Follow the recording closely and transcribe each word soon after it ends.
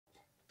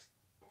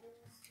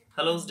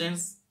Hello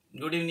students,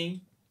 good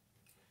evening.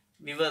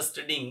 We were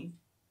studying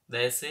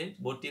the essay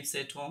Beau Tibbs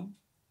at Home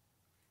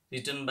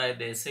written by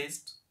the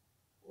essayist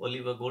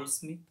Oliver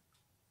Goldsmith,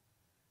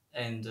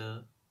 and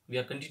we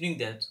are continuing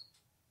that.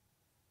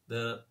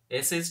 The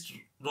essayist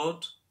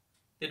wrote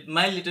that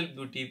my little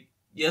beauty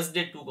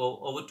yesterday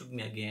overtook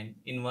me again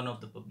in one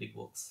of the public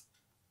walks.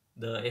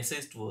 The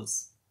essayist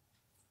was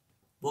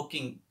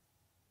walking,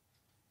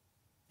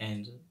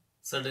 and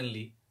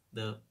suddenly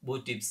the Beau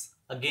Tibbs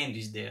again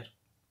reached there.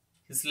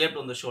 He slept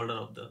on the shoulder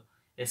of the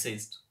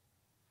essayist,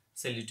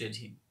 saluted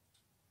him.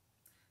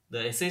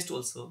 The essayist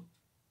also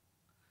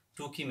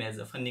took him as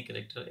a funny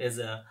character, as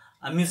a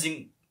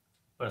amusing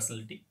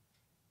personality,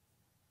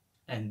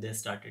 and they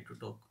started to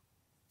talk.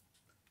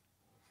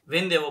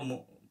 When they were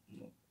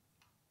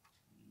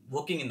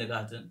walking in the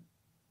garden,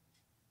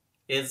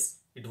 as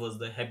it was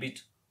the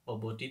habit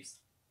of Beau Tibbs,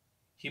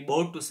 he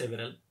bowed to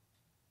several,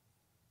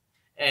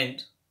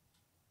 and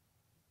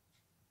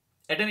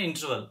at an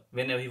interval,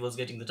 whenever he was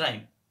getting the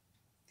time,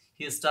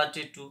 he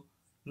started to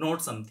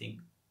note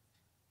something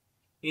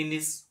in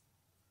his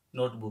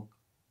notebook,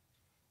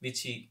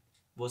 which he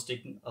was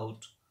taking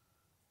out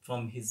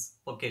from his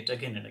pocket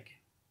again and again.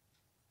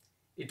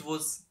 It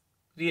was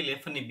really a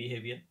funny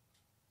behavior,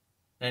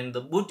 and the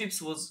Beau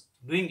Tibbs was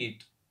doing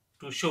it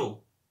to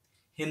show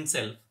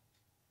himself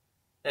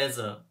as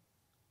a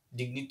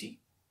dignity,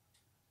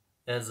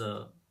 as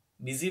a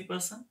busy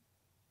person,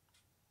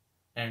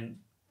 and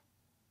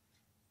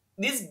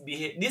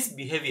this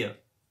behavior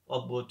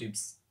of Beau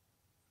Tibbs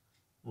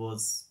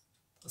was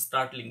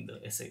startling the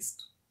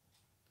essayist.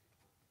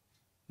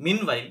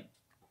 Meanwhile,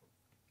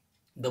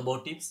 the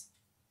Beau Tibbs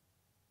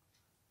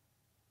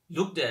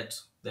looked at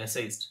the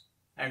essayist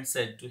and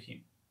said to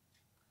him,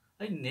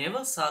 I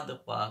never saw the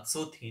park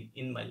so thin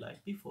in my life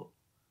before.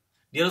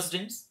 Dear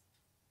students,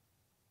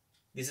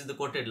 this is the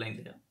quoted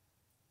line there.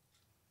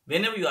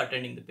 Whenever you are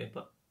attending the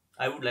paper,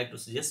 I would like to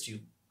suggest you,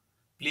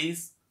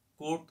 please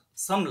quote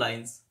some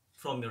lines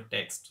from your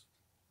text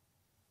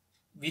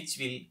which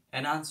will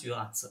enhance your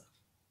answer.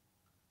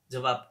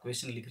 जब आप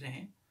question लिख रहे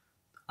हैं,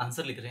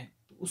 answer लिख रहे हैं,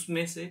 तो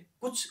उसमें से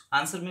कुछ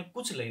आंसर में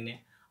कुछ लाइनें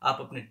आप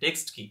अपने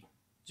टेक्स्ट की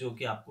जो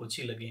कि आपको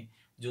अच्छी लगे,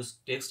 जो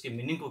उस टेक्स्ट के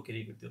मीनिंग को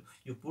कैरी करते हो,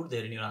 you put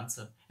there in your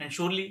answer, and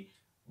surely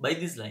by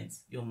these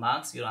lines your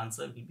marks, your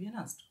answer will be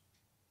enhanced.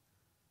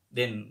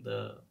 Then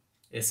the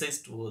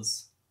essayist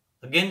was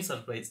again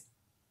surprised.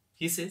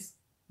 He says,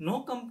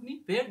 no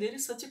company where there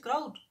is such a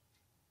crowd.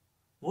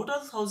 What are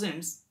the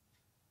thousands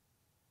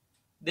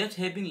that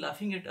have been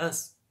laughing at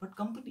us but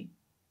company?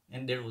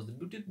 And that was the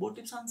Beau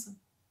Tibbs answer.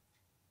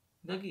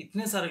 कि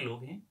इतने सारे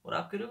लोग हैं और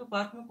आप कह रहे हो कि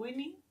पार्क में कोई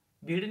नहीं,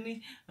 भीड़ नहीं,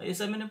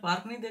 ऐसा मैंने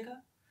पार्क नहीं देखा.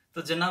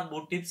 तो जनाब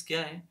Beau Tibbs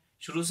क्या है,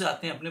 शुरू से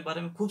आते हैं अपने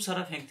बारे में खूब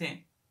सारा फेंकते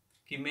हैं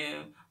कि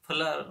मैं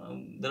फला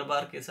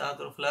दरबार के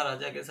साथ और फला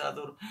राजा के साथ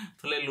और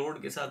फले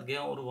लॉर्ड के साथ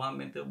गया और वहाँ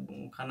में तो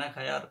खाना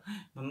खाया और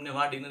हमने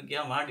वहाँ डिनर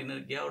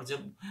किया और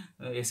जब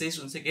ऐसे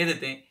ही उनसे कह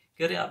देते हैं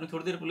कि अरे आपने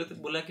थोड़ी देर पहले तो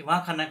बोला कि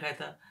वहाँ खाना खाया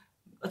था,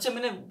 अच्छा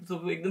मैंने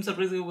तो एकदम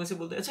सरप्राइज वैसे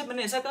बोलते हैं, अच्छा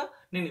मैंने ऐसा कहा,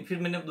 नहीं फिर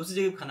मैंने दूसरी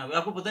जगह खाना हुआ,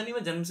 आपको पता नहीं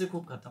मैं जन्म से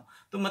खूब खाता हूँ.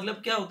 तो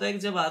मतलब क्या होता है कि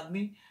जब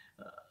आदमी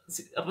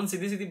अपन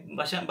सीधी सीधी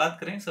भाषा बात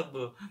करें,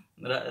 सब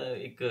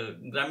एक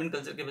ग्रामीण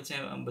कल्चर के बच्चे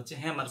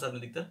हैं हमारे साथ में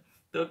दिखता,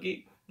 तो कि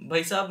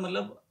भाई साहब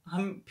मतलब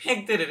हम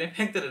फेंकते रह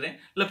रहे हैं,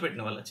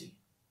 लपेटने वाला चाहिए.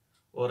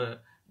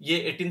 और ये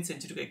 18th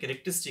सेंचुरी का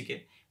कैरेक्टरिस्टिक है,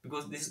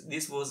 because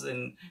this was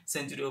an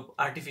century of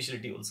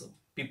artificiality also.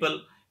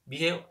 People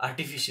behave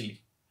artificially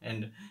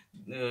and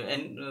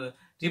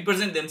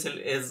represent themselves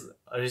as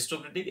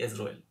aristocratic, as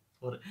royal.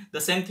 और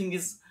the same thing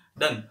is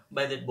done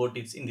by that Beau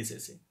Tibbs in this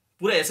essay.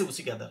 पूरा ऐसे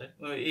उसी के आधार है,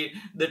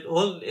 that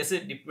whole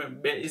essay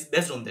is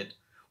based on that.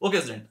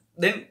 Okay student,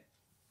 then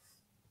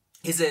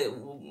he said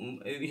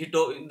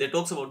they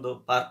talks about the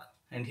park,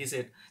 and he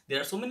said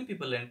there are so many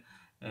people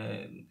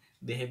and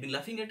they have been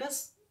laughing at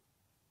us.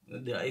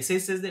 The essay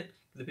says that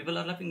the people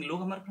are laughing,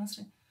 लोग हमारे हंस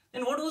रहे हैं.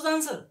 Then what was the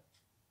answer?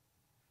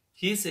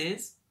 He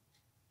says,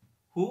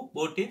 who?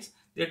 Beau Tibbs,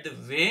 that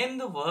when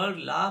the world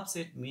laughs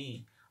at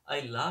me, I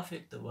laugh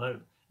at the world,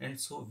 and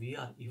so we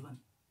are even.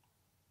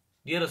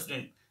 Dear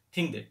student,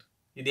 think that.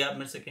 यदि आप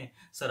मेरे से कहें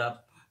sir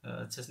आप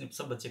अच्छा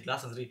सब बच्चे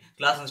class हंस रही,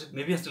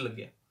 मैं भी हंसने लग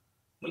गया,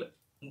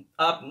 मतलब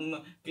आप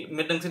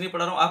मैं ढंग से नहीं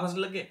पढ़ा रहा हूँ, आप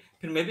हंसने लग गए,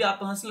 फिर मैं भी आप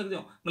हंसने लग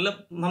जाऊँ,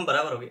 मतलब हम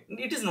बराबर हो गए.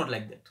 It is not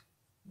like that.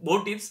 Beau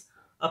Tibbs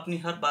अपनी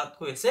हर बात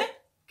को ऐसे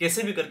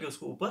कैसे भी करके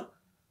उसको ऊपर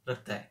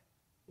रखता है,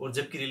 और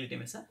जबकि रियलिटी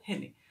में ऐसा है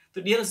नहीं.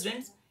 तो dear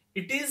students,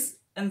 it is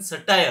an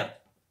satire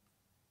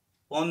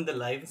on the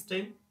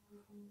lifestyle,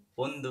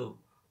 on the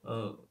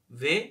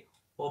way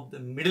of the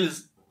middle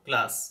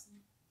class,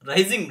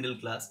 rising middle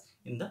class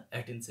in the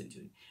 18th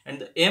century.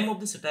 And the aim of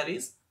the satire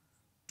is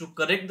to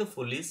correct the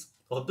follies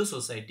of the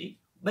society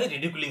by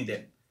ridiculing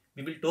them.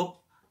 We will talk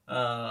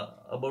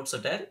about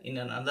satire in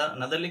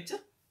another lecture,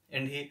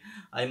 and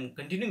I am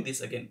continuing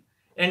this again.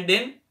 And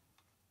then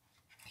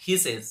he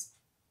says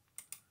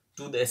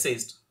to the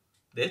essayist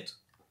that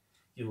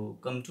you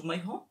come to my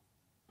home,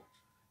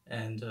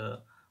 and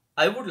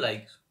I would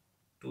like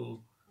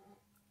to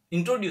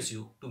introduce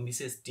you to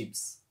Mrs.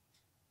 Tibbs.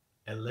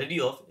 A lady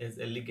of as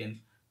elegant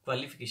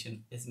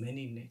qualification as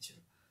many in nature.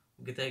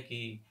 वो कहता है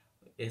कि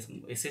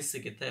SS से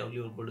कहता है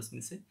Oliver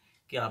Goldsmith से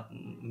कि आप,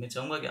 मैं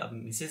चाहूँगा कि आप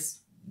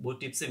मिसेस बो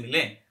टिब्स से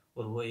मिलें,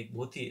 और वो एक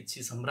बहुत ही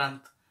अच्छी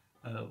सम्रांत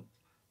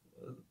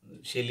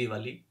शैली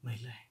वाली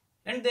महिला है.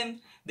 And then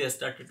they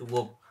started to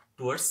walk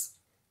towards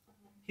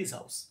his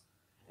house.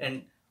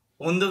 And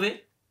on the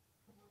way,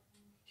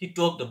 he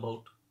talked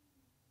about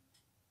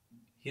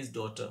his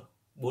daughter.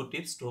 Beau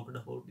Tibbs talked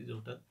about his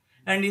daughter.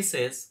 And he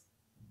says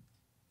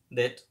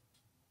that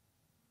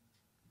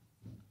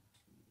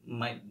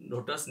my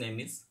daughter's name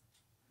is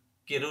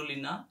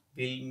Carolina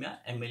Wilma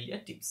Amelia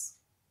Tibbs.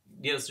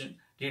 Dear student,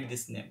 read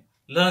this name.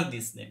 Learn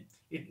this name.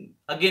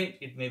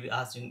 It may be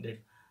asked in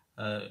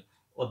that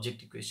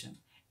objective question.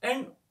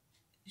 And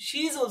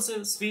she is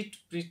also a sweet,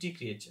 pretty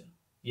creature.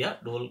 Yeah,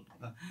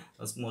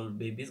 small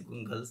babies,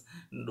 girls,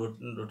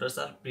 daughters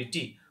are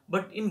pretty.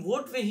 But in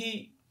what way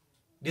he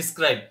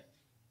described,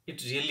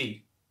 it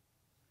really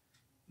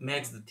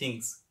makes the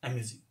things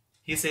amusing.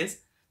 He says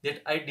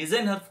that I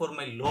designed her for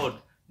my Lord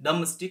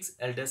Drumstick's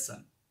eldest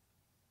son.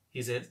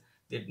 He says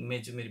that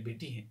मैं जो मेरी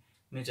बेटी है,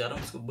 मैं चाह रहा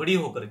हूँ उसको बड़ी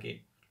होकर के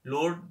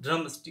लॉर्ड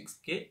ड्रमस्टिक्स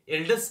के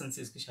एल्डेस्ट सन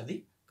से इसकी शादी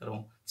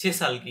करवाऊँ. 6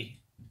 साल की है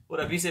और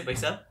अभी से भाई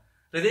साहब,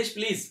 हृदय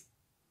प्लीज,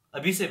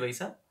 अभी से भाई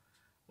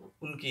साहब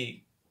उनकी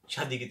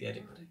शादी की तैयारी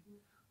करें.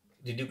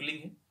 रिडिकुलिंग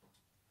है.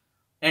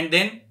 And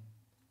then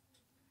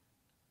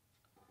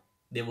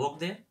they walk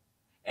there,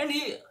 and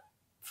he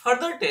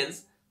further tells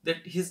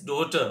that his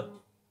daughter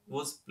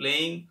was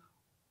playing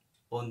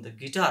on the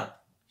guitar.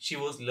 She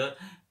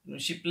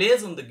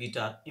plays on the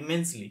guitar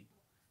immensely.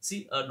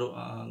 See, a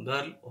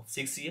girl of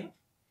 6 years,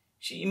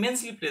 she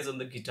immensely plays on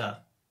the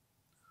guitar.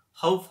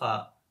 How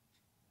far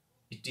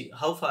it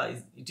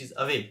is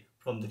away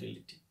from the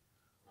reality?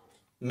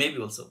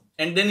 Maybe also.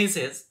 And then he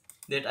says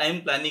that I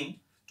am planning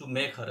to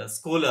make her a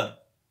scholar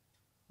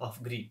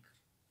of Greek.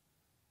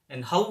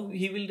 And how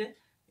he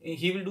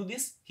will do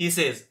this? He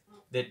says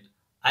that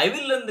I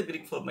will learn the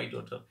Greek for my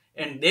daughter,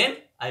 and then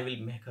I will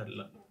make her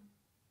learn.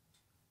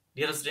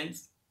 Dear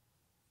students,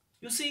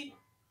 you see,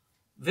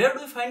 where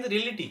do we find the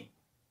reality?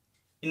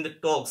 In the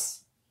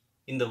talks,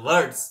 in the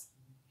words,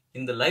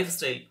 in the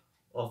lifestyle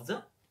of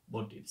the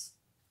Beau Tibbs.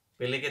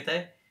 पहले कहता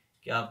है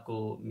कि आपको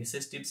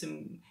Mrs टिब्स से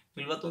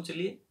मिलवाता हूँ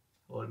चलिए,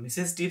 और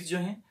Mrs टिब्स जो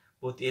हैं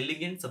बहुत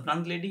एलिगेंट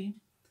सम्रांत लेडी है.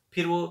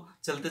 फिर वो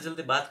चलते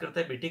चलते बात करता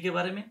है बेटी के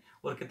बारे में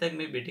और कहता है कि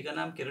मेरी बेटी का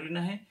नाम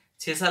कैरोलिना है,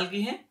 6 साल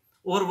की है,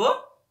 और वो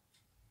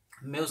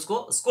मैं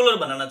उसको स्कॉलर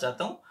बनाना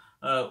चाहता हूँ.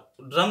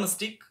 ड्रम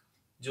स्टिक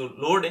जो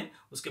लॉर्ड है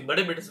उसके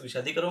बड़े बेटे से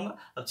शादी करूंगा.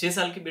 अब 6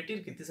 साल की बेटी,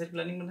 कितनी सारी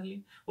प्लानिंग बना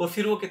ली. और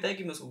फिर वो कहता है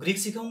कि मैं उसको ग्रीक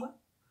सिखाऊंगा.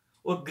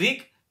 और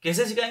ग्रीक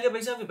कैसे सिखाएंगे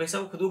भाई साहब? भाई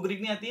साहब खुद को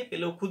ग्रीक नहीं आती है,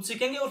 पहले वो खुद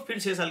सीखेंगे और फिर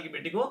 6 साल की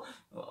बेटी को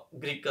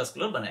ग्रीक का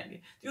स्कॉलर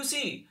बनाएंगे. You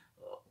see,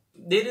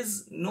 there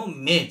is no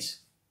match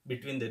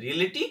between the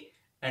reality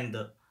and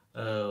the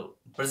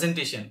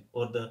presentation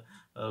or that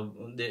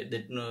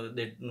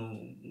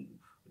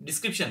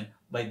description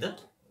by that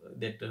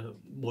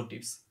Beau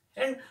Tibbs.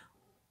 And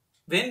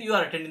when you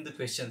are attending the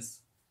questions,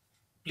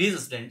 please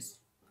students,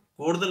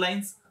 code the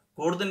lines,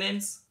 code the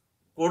names,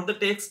 code the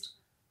text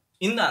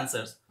in the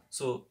answers.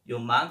 So your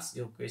marks,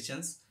 your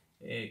questions,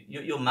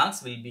 your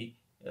marks will be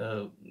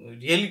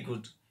really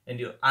good, and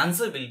your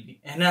answer will be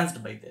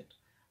enhanced by that.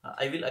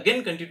 I will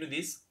again continue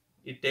this.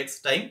 It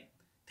takes time.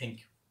 Thank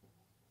you.